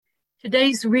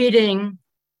Today's reading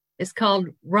is called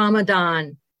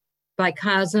Ramadan by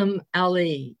Kazim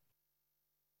Ali.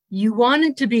 You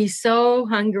wanted to be so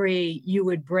hungry you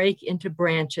would break into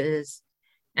branches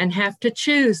and have to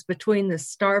choose between the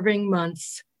starving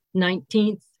month's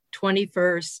 19th,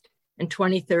 21st, and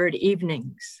 23rd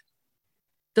evenings.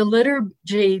 The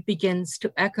liturgy begins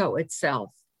to echo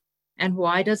itself. And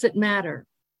why does it matter?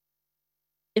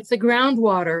 If the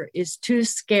groundwater is too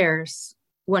scarce,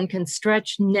 one can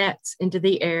stretch nets into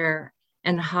the air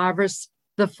and harvest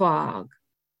the fog.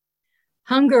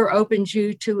 Hunger opens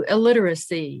you to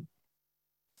illiteracy.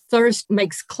 Thirst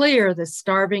makes clear the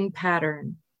starving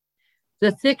pattern.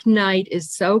 The thick night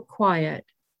is so quiet,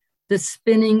 the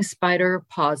spinning spider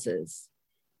pauses.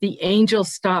 The angel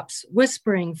stops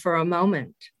whispering for a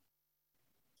moment.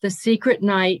 The secret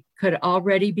night could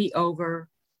already be over.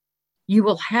 You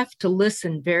will have to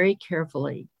listen very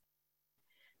carefully.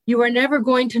 You are never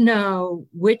going to know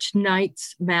which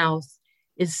night's mouth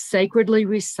is sacredly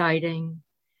reciting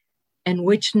and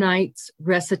which night's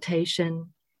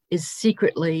recitation is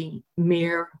secretly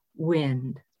mere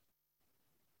wind.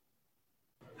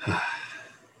 It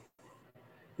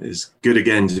is good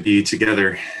again to be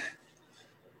together.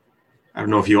 I don't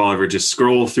know if you all ever just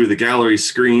scroll through the gallery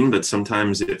screen, but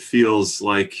sometimes it feels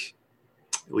like,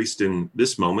 at least in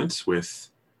this moment,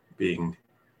 with being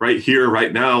right here,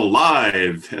 right now,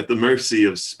 live at the mercy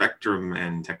of spectrum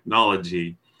and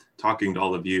technology, talking to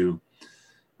all of you,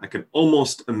 I can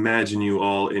almost imagine you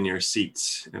all in your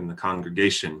seats in the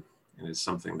congregation. It is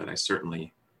something that I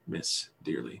certainly miss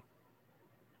dearly.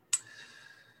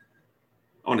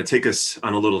 I want to take us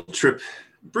on a little trip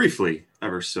briefly,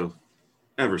 ever so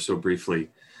briefly,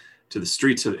 to the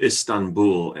streets of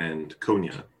Istanbul and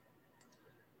Konya,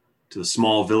 to the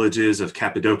small villages of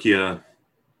Cappadocia,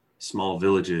 small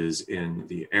villages in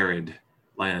the arid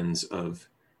lands of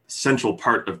the central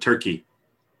part of Turkey.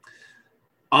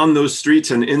 On those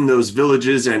streets and in those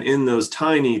villages and in those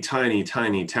tiny, tiny,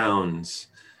 tiny towns,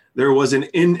 there was an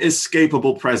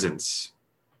inescapable presence.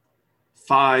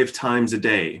 5 times a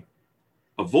day,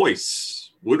 a voice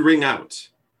would ring out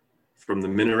from the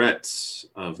minarets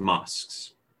of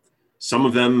mosques. Some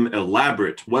of them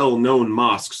elaborate, well-known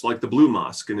mosques like the Blue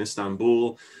Mosque in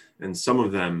Istanbul, and some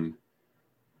of them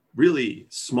really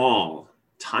small,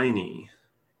 tiny,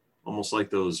 almost like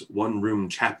those one-room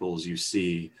chapels you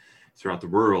see throughout the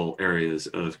rural areas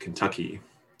of Kentucky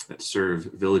that serve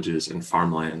villages and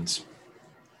farmlands.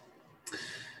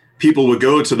 People would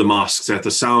go to the mosques at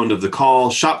the sound of the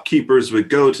call. Shopkeepers would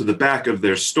go to the back of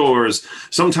their stores.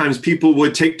 Sometimes people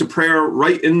would take to prayer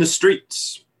right in the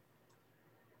streets.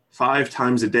 5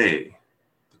 times a day,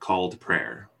 the call to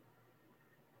prayer.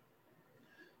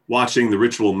 Watching the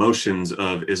ritual motions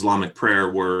of Islamic prayer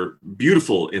were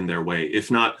beautiful in their way, if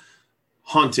not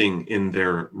haunting in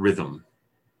their rhythm.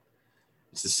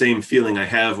 It's the same feeling I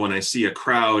have when I see a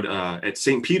crowd at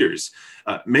St. Peter's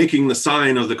making the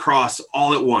sign of the cross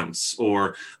all at once,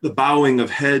 or the bowing of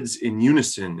heads in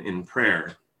unison in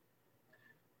prayer.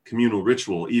 Communal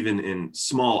ritual, even in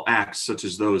small acts such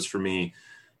as those, for me,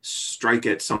 strike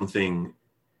at something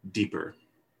deeper.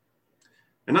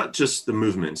 And not just the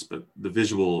movements, but the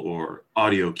visual or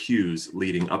audio cues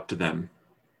leading up to them.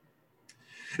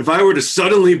 If I were to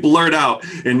suddenly blurt out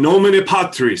in nomine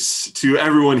patris to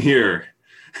everyone here,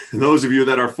 those of you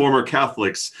that are former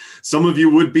Catholics, some of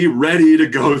you would be ready to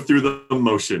go through the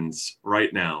motions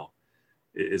right now.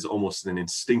 It is almost an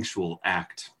instinctual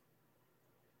act.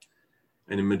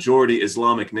 And in majority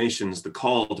Islamic nations, the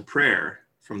call to prayer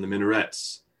from the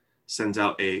minarets sends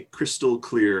out a crystal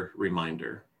clear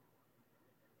reminder.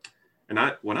 And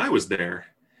when I was there,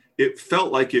 it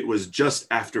felt like it was just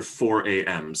after 4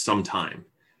 a.m. sometime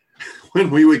when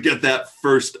we would get that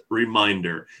first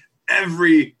reminder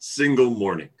every single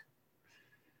morning.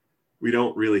 We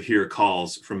don't really hear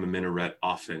calls from a minaret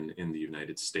often in the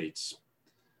United States,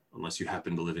 unless you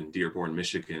happen to live in Dearborn,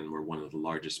 Michigan, where one of the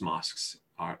largest mosques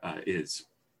is.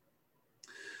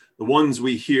 The ones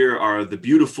we hear are the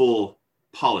beautiful,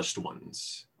 polished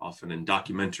ones, often in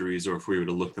documentaries, or if we were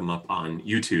to look them up on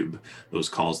YouTube, those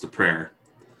calls to prayer.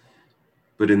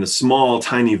 But in the small,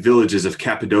 tiny villages of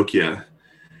Cappadocia,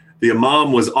 the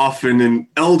imam was often an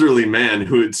elderly man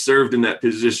who had served in that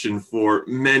position for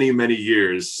many, many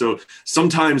years. So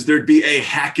sometimes there'd be a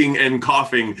hacking and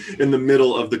coughing in the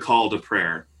middle of the call to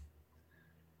prayer.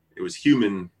 It was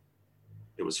human,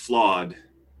 it was flawed,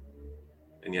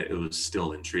 and yet it was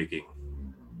still intriguing.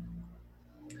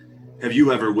 Have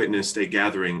you ever witnessed a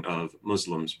gathering of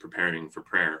Muslims preparing for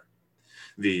prayer?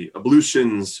 The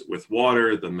ablutions with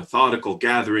water, the methodical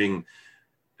gathering,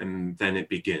 and then it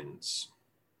begins.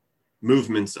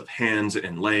 movements of hands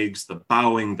and legs, the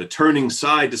bowing, the turning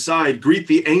side to side, greet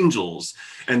the angels,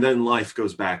 and then life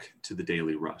goes back to the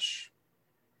daily rush.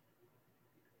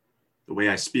 The way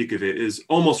I speak of it is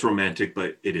almost romantic,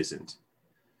 but it isn't.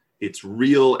 It's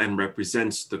real and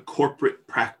represents the corporate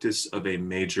practice of a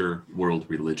major world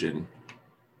religion.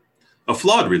 A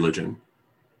flawed religion,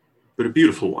 but a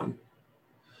beautiful one.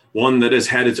 One that has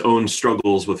had its own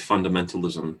struggles with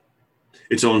fundamentalism,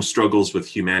 its own struggles with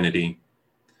humanity.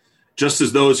 Just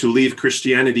as those who leave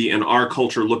Christianity in our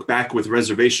culture look back with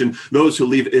reservation, those who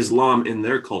leave Islam in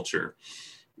their culture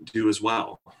do as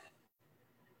well.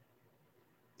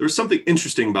 There was something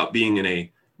interesting about being in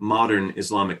a modern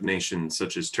Islamic nation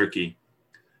such as Turkey,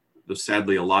 though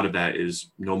sadly a lot of that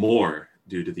is no more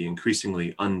due to the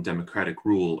increasingly undemocratic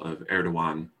rule of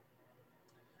Erdogan.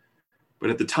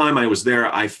 But at the time I was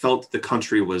there, I felt the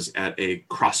country was at a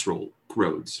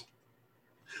crossroads.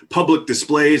 Public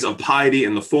displays of piety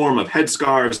in the form of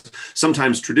headscarves,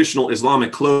 sometimes traditional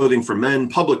Islamic clothing for men,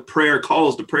 public prayer,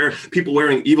 calls to prayer, people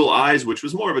wearing evil eyes, which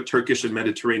was more of a Turkish and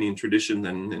Mediterranean tradition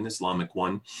than an Islamic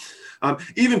one.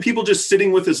 Even people just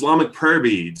sitting with Islamic prayer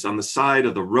beads on the side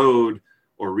of the road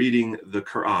or reading the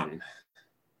Quran.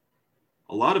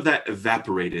 A lot of that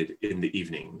evaporated in the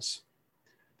evenings.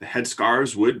 The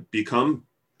headscarves would become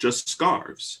just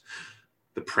scarves.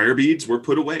 The prayer beads were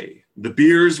put away. The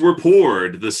beers were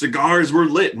poured. The cigars were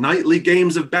lit. Nightly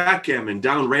games of backgammon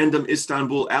down random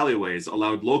Istanbul alleyways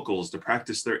allowed locals to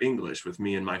practice their English with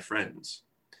me and my friends.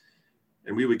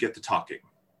 And we would get to talking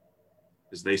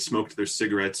as they smoked their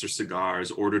cigarettes or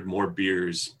cigars, ordered more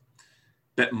beers,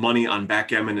 bet money on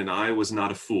backgammon, and I was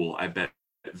not a fool. I bet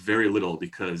very little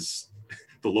because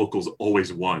the locals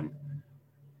always won.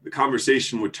 The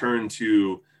conversation would turn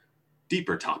to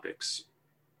deeper topics.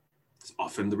 It's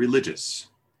often the religious.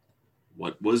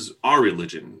 What was our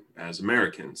religion as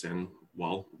Americans? And,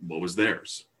 well, what was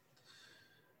theirs?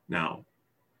 Now,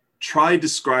 try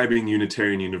describing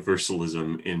Unitarian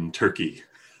Universalism in Turkey.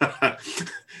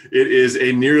 It is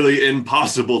a nearly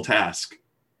impossible task.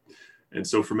 And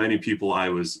so for many people, I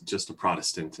was just a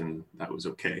Protestant, and that was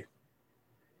okay.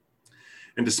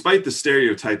 And despite the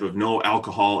stereotype of no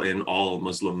alcohol in all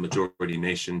Muslim majority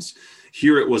nations,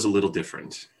 here it was a little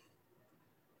different.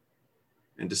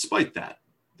 And despite that,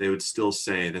 they would still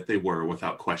say that they were,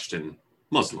 without question,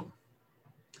 Muslim.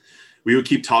 We would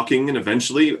keep talking, and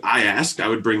eventually I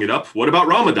would bring it up, what about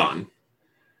Ramadan?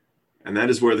 And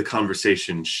that is where the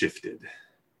conversation shifted.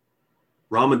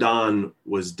 Ramadan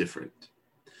was different.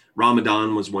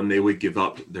 Ramadan was when they would give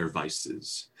up their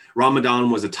vices. Ramadan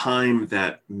was a time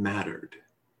that mattered.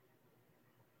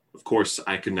 Of course,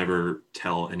 I could never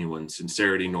tell anyone's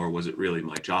sincerity, nor was it really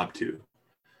my job to.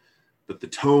 But the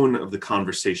tone of the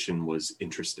conversation was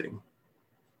interesting.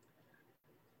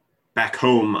 Back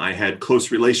home, I had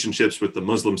close relationships with the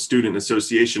Muslim Student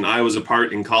Association I was a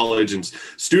part in college and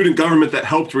student government that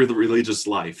helped with religious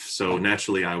life. So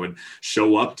naturally, I would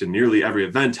show up to nearly every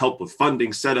event, help with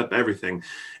funding, set up everything.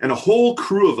 And a whole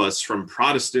crew of us from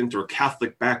Protestant or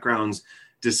Catholic backgrounds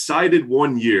decided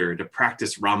one year to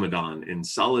practice Ramadan in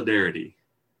solidarity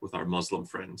with our Muslim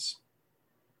friends.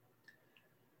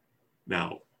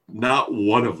 Now, not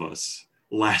one of us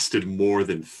lasted more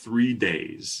than 3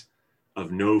 days of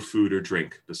no food or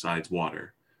drink besides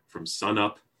water from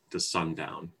sunup to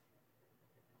sundown.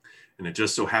 And it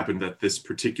just so happened that this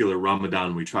particular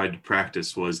Ramadan we tried to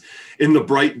practice was in the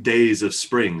bright days of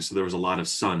spring, so there was a lot of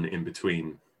sun in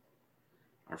between.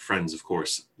 Our friends, of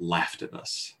course, laughed at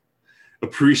us,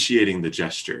 appreciating the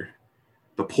gesture,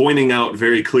 but pointing out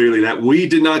very clearly that we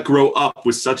did not grow up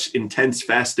with such intense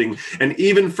fasting, and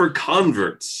even for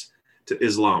converts to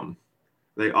Islam,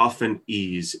 they often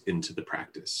ease into the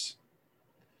practice.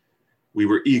 We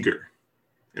were eager,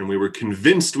 and we were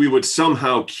convinced we would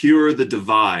somehow cure the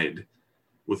divide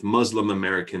with Muslim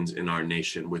Americans in our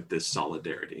nation with this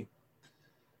solidarity.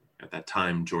 At that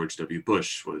time, George W.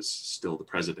 Bush was still the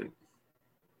president.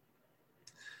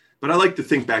 But I like to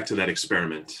think back to that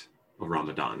experiment of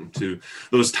Ramadan, to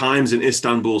those times in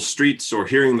Istanbul streets or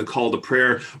hearing the call to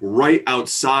prayer right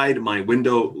outside my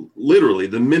window. Literally,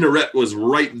 the minaret was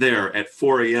right there at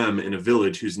 4 a.m. in a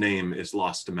village whose name is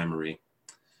lost to memory.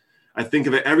 I think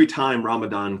of it every time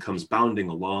Ramadan comes bounding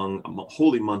along, a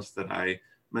holy month that I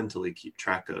mentally keep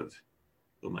track of,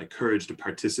 though my courage to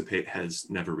participate has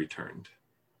never returned.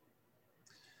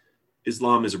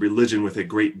 Islam is a religion with a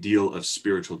great deal of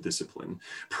spiritual discipline.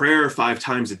 Prayer 5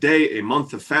 times a day, a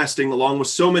month of fasting, along with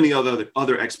so many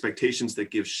other expectations that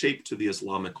give shape to the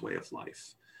Islamic way of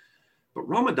life. But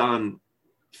Ramadan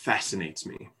fascinates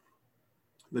me.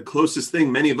 The closest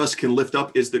thing many of us can lift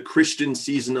up is the Christian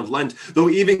season of Lent, though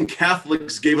even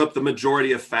Catholics gave up the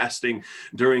majority of fasting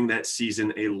during that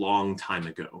season a long time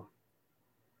ago.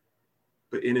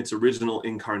 But in its original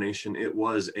incarnation, it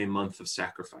was a month of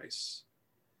sacrifice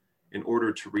in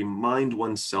order to remind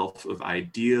oneself of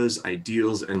ideas,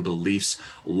 ideals, and beliefs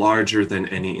larger than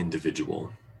any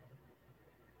individual.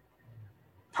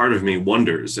 Part of me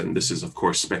wonders, and this is of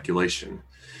course speculation,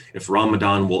 if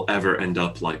Ramadan will ever end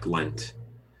up like Lent,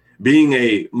 being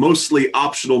a mostly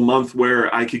optional month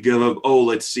where I could give up,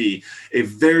 a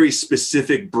very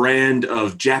specific brand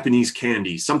of Japanese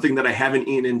candy, something that I haven't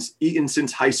eaten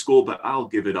since high school, but I'll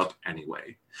give it up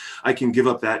anyway. I can give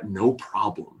up that no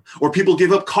problem. Or people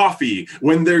give up coffee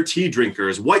when they're tea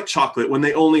drinkers, white chocolate when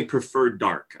they only prefer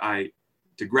dark. I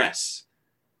digress,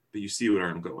 but you see where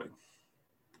I'm going.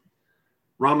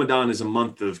 Ramadan is a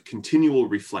month of continual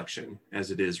reflection, as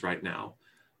it is right now,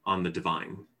 on the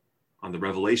divine, on the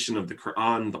revelation of the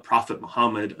Quran, the Prophet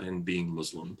Muhammad, and being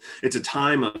Muslim. It's a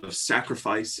time of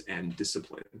sacrifice and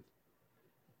discipline.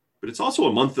 But it's also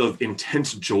a month of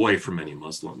intense joy for many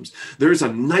Muslims. There's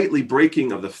a nightly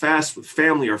breaking of the fast with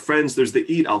family or friends. There's the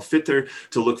Eid al-Fitr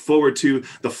to look forward to,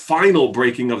 the final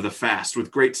breaking of the fast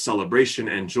with great celebration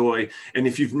and joy. And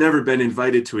if you've never been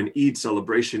invited to an Eid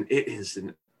celebration, it is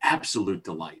an absolute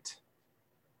delight.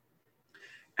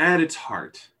 At its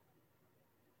heart,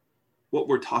 what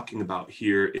we're talking about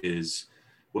here is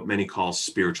what many call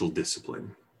spiritual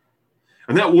discipline.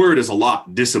 And that word is a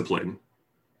lot, discipline.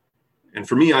 And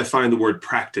for me, I find the word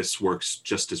practice works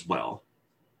just as well.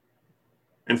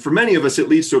 And for many of us, it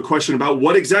leads to a question about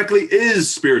what exactly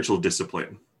is spiritual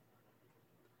discipline.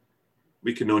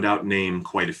 We can no doubt name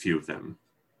quite a few of them.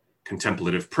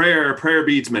 Contemplative prayer, prayer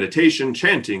beads, meditation,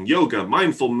 chanting, yoga,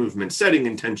 mindful movement, setting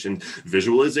intention,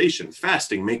 visualization,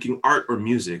 fasting, making art or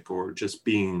music, or just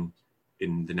being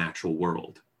in the natural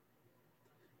world.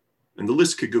 And the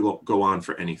list could go on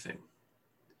for anything.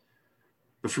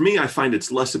 But for me, I find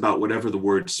it's less about whatever the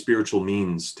word spiritual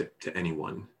means to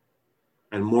anyone,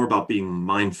 and more about being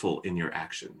mindful in your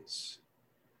actions.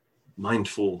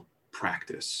 Mindful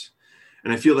practice.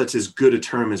 And I feel that's as good a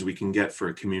term as we can get for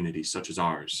a community such as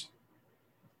ours.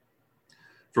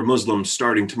 For Muslims,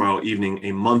 starting tomorrow evening,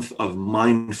 a month of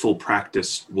mindful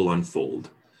practice will unfold.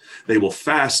 They will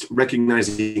fast,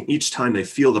 recognizing each time they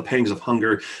feel the pangs of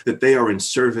hunger that they are in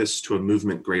service to a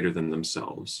movement greater than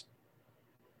themselves,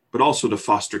 but also to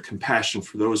foster compassion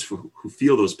for those who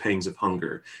feel those pangs of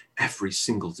hunger every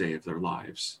single day of their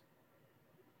lives.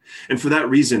 And for that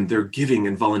reason, their giving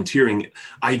and volunteering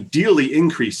ideally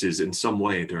increases in some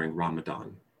way during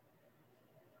Ramadan.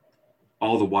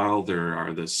 All the while, there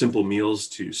are the simple meals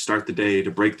to start the day,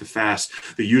 to break the fast,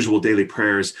 the usual daily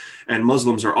prayers, and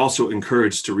Muslims are also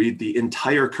encouraged to read the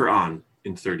entire Quran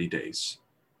in 30 days.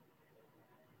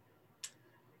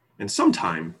 And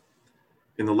sometime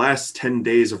in the last 10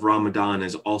 days of Ramadan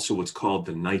is also what's called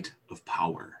the night of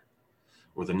power,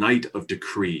 or the night of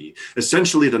decree,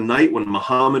 essentially the night when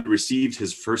Muhammad received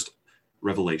his first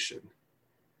revelation.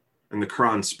 And the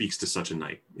Quran speaks to such a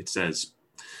night. It says,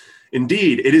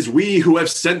 "Indeed, it is we who have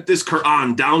sent this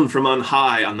Quran down from on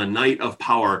high on the night of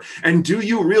power. And do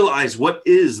you realize what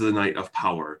is the night of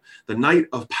power? The night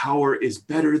of power is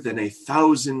better than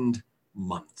 1,000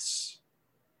 months.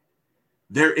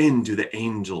 Therein do the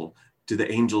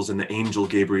angels and the angel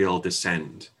Gabriel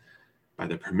descend by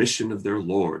the permission of their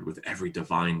Lord with every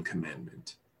divine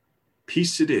commandment.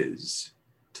 Peace it is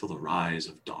till the rise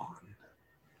of dawn."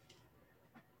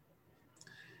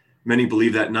 Many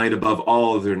believe that night above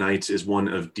all other nights is one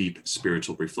of deep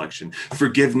spiritual reflection.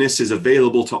 Forgiveness is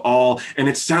available to all, and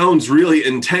it sounds really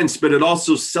intense, but it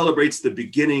also celebrates the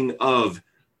beginning of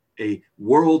a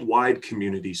worldwide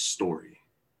community story.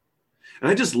 And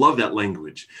I just love that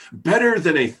language. Better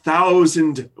than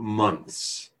 1,000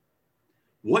 months.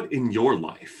 What in your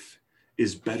life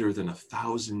is better than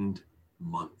 1,000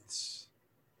 months?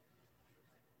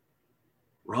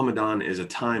 Ramadan is a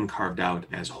time carved out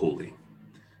as holy,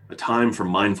 a time for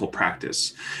mindful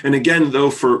practice. And again, though,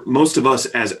 for most of us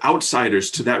as outsiders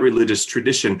to that religious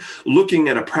tradition, looking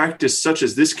at a practice such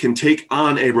as this can take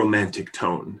on a romantic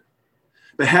tone.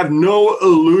 But have no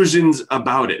illusions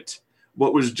about it.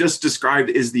 What was just described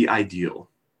is the ideal.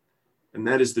 And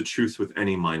that is the truth with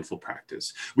any mindful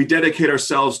practice. We dedicate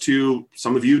ourselves to,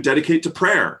 some of you dedicate to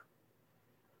prayer.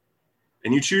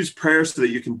 And you choose prayer so that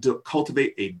you can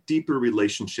cultivate a deeper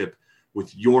relationship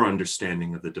with your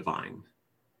understanding of the divine.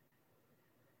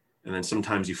 And then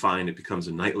sometimes you find it becomes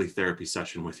a nightly therapy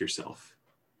session with yourself.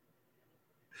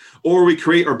 Or we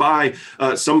create or buy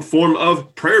some form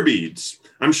of prayer beads.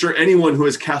 I'm sure anyone who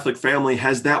has Catholic family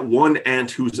has that one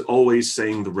aunt who's always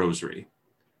saying the rosary.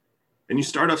 And you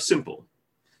start off simple,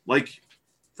 like,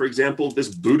 for example,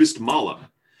 this Buddhist mala.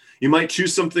 You might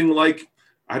choose something like,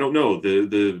 I don't know,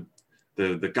 the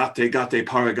gate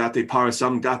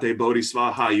parasam gate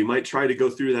bodhisvaha. You might try to go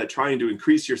through that, trying to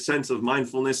increase your sense of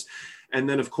mindfulness. And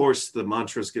then, of course, the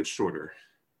mantras get shorter.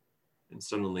 And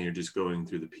suddenly you're just going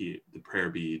through the prayer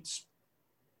beads,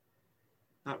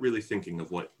 not really thinking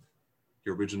of what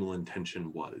your original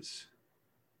intention was.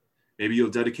 Maybe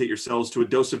you'll dedicate yourselves to a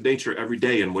dose of nature every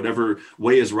day in whatever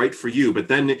way is right for you, but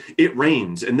then it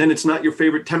rains, and then it's not your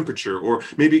favorite temperature, or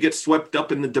maybe you get swept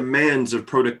up in the demands of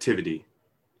productivity.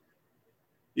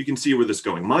 You can see where this is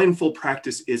going. Mindful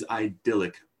practice is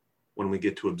idyllic when we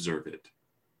get to observe it.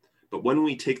 But when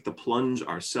we take the plunge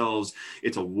ourselves,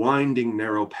 it's a winding,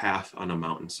 narrow path on a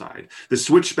mountainside. The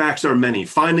switchbacks are many,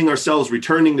 finding ourselves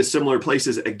returning to similar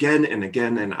places again and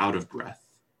again and out of breath.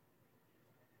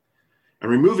 And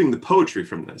removing the poetry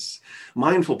from this,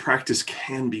 mindful practice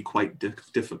can be quite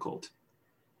difficult,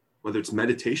 whether it's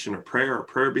meditation or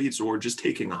prayer beads or just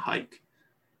taking a hike.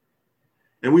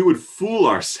 And we would fool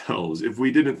ourselves if we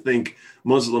didn't think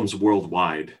Muslims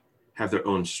worldwide have their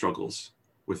own struggles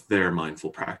with their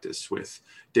mindful practice, with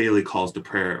daily calls to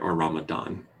prayer or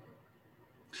Ramadan.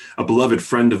 A beloved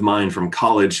friend of mine from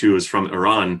college who was from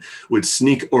Iran would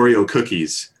sneak Oreo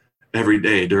cookies every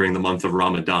day during the month of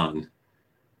Ramadan.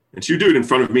 And she would do it in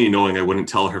front of me, knowing I wouldn't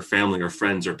tell her family or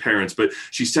friends or parents, but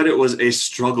she said it was a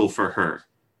struggle for her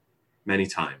many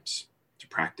times to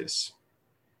practice.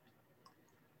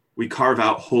 We carve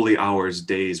out holy hours,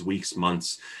 days, weeks,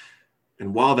 months,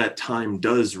 and while that time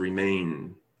does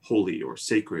remain holy or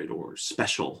sacred or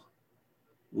special,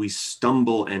 we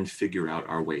stumble and figure out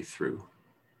our way through.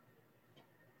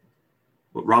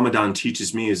 What Ramadan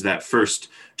teaches me is that first,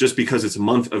 just because it's a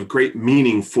month of great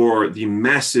meaning for the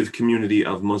massive community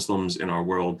of Muslims in our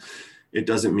world, it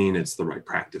doesn't mean it's the right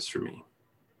practice for me.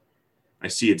 I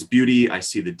see its beauty, I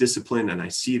see the discipline, and I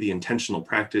see the intentional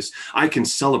practice. I can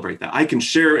celebrate that. I can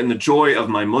share in the joy of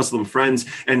my Muslim friends.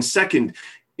 And second,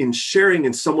 in sharing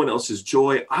in someone else's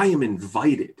joy, I am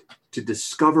invited to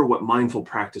discover what mindful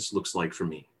practice looks like for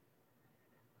me.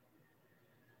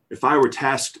 If I were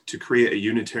tasked to create a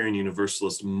Unitarian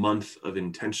Universalist month of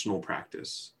intentional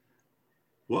practice,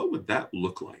 what would that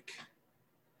look like?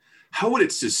 How would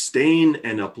it sustain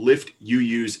and uplift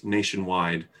UUs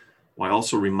nationwide while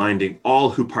also reminding all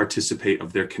who participate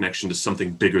of their connection to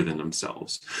something bigger than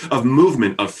themselves, of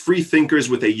movement of free thinkers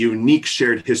with a unique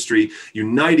shared history,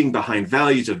 uniting behind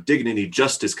values of dignity,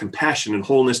 justice, compassion, and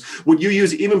wholeness? Would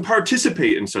UUs even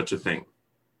participate in such a thing?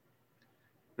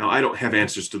 Now, I don't have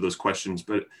answers to those questions,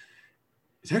 but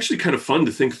it's actually kind of fun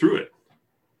to think through it.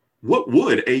 What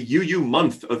would a UU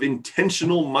month of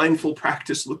intentional mindful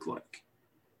practice look like?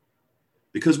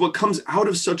 Because what comes out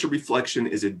of such a reflection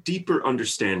is a deeper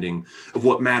understanding of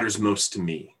what matters most to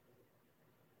me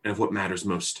and of what matters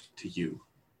most to you,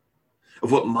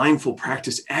 of what mindful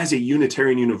practice as a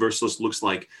Unitarian Universalist looks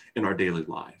like in our daily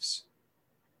lives.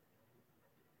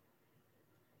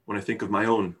 When I think of my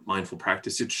own mindful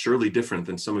practice, it's surely different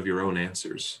than some of your own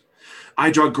answers. I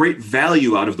draw great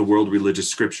value out of the world religious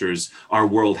scriptures our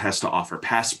world has to offer,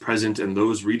 past, present, and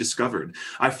those rediscovered.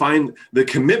 I find the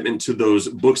commitment to those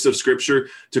books of scripture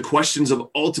to questions of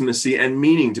ultimacy and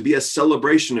meaning to be a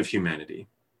celebration of humanity.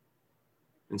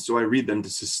 And so I read them to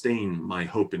sustain my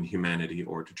hope in humanity,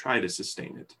 or to try to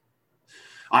sustain it.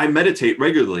 I meditate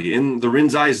regularly in the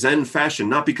Rinzai Zen fashion,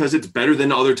 not because it's better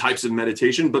than other types of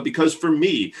meditation, but because for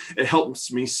me, it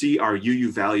helps me see our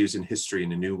UU values in history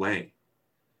in a new way.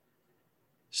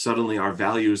 Suddenly, our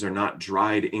values are not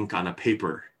dried ink on a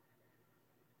paper,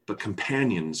 but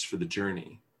companions for the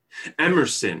journey.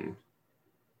 Emerson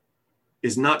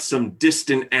is not some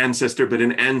distant ancestor, but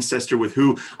an ancestor with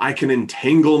who I can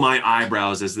entangle my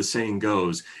eyebrows, as the saying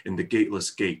goes, in the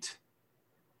gateless gate.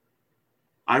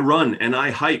 I run and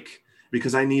I hike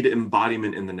because I need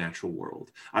embodiment in the natural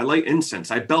world. I light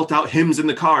incense. I belt out hymns in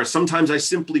the car. Sometimes I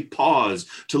simply pause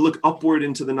to look upward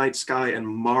into the night sky and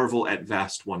marvel at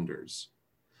vast wonders.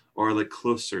 Or I look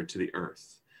closer to the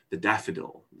earth, the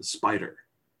daffodil, the spider,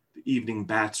 the evening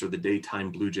bats or the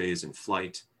daytime blue jays in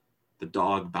flight, the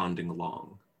dog bounding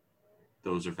along.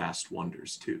 Those are vast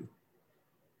wonders too.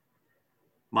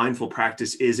 Mindful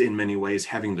practice is in many ways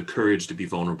having the courage to be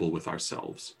vulnerable with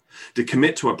ourselves, to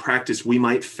commit to a practice we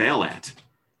might fail at,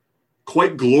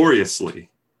 quite gloriously,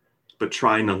 but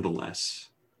try nonetheless.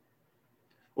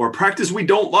 Or a practice we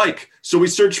don't like, so we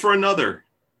search for another.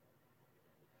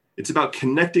 It's about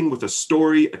connecting with a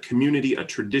story, a community, a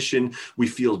tradition we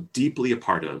feel deeply a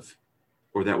part of,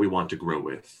 or that we want to grow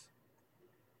with.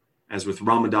 As with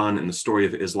Ramadan and the story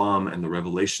of Islam and the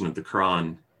revelation of the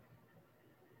Quran,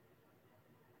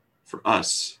 for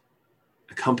us,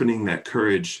 accompanying that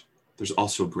courage, there's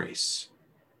also grace.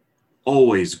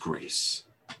 Always grace.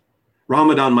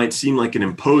 Ramadan might seem like an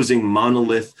imposing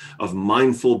monolith of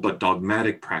mindful but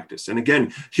dogmatic practice. And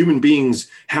again, human beings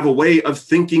have a way of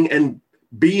thinking and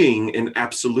being in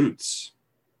absolutes.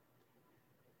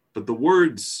 But the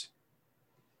words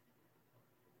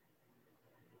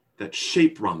that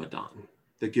shape Ramadan,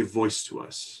 that give voice to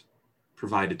us,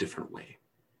 provide a different way.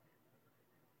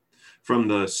 From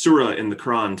the surah in the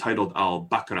Quran titled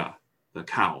Al-Baqarah, the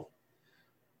cow,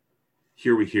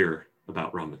 here we hear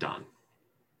about Ramadan.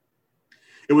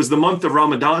 It was the month of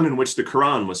Ramadan in which the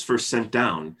Quran was first sent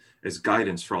down as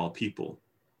guidance for all people.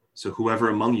 So whoever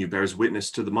among you bears witness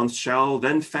to the month shall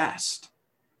then fast.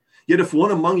 Yet if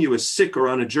one among you is sick or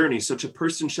on a journey, such a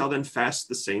person shall then fast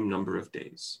the same number of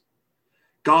days.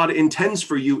 God intends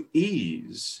for you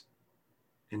ease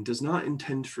and does not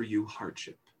intend for you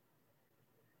hardship.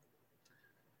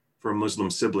 For Muslim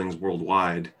siblings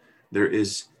worldwide, there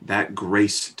is that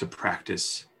grace to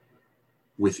practice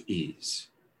with ease.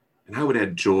 And I would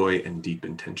add joy and deep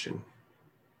intention.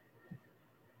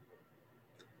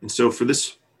 And so for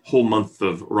this whole month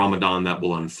of Ramadan that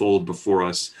will unfold before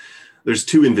us, there's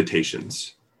two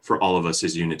invitations for all of us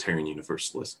as Unitarian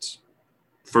Universalists.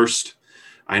 First,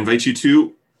 I invite you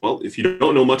to, well, if you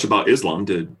don't know much about Islam,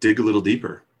 to dig a little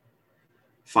deeper.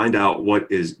 Find out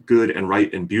what is good and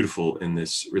right and beautiful in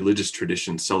this religious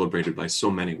tradition celebrated by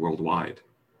so many worldwide.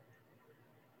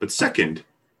 But second,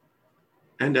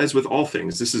 and as with all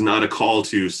things, this is not a call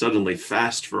to suddenly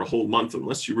fast for a whole month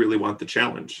unless you really want the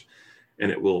challenge.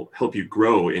 And it will help you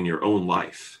grow in your own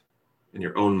life, in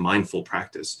your own mindful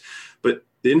practice. But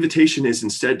the invitation is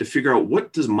instead to figure out,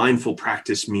 what does mindful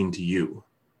practice mean to you?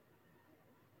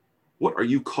 What are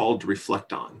you called to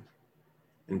reflect on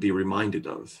and be reminded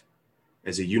of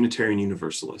as a Unitarian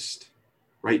Universalist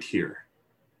right here,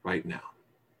 right now?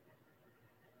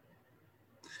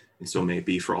 And so may it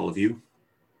be for all of you.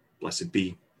 Blessed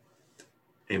be.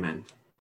 Amen.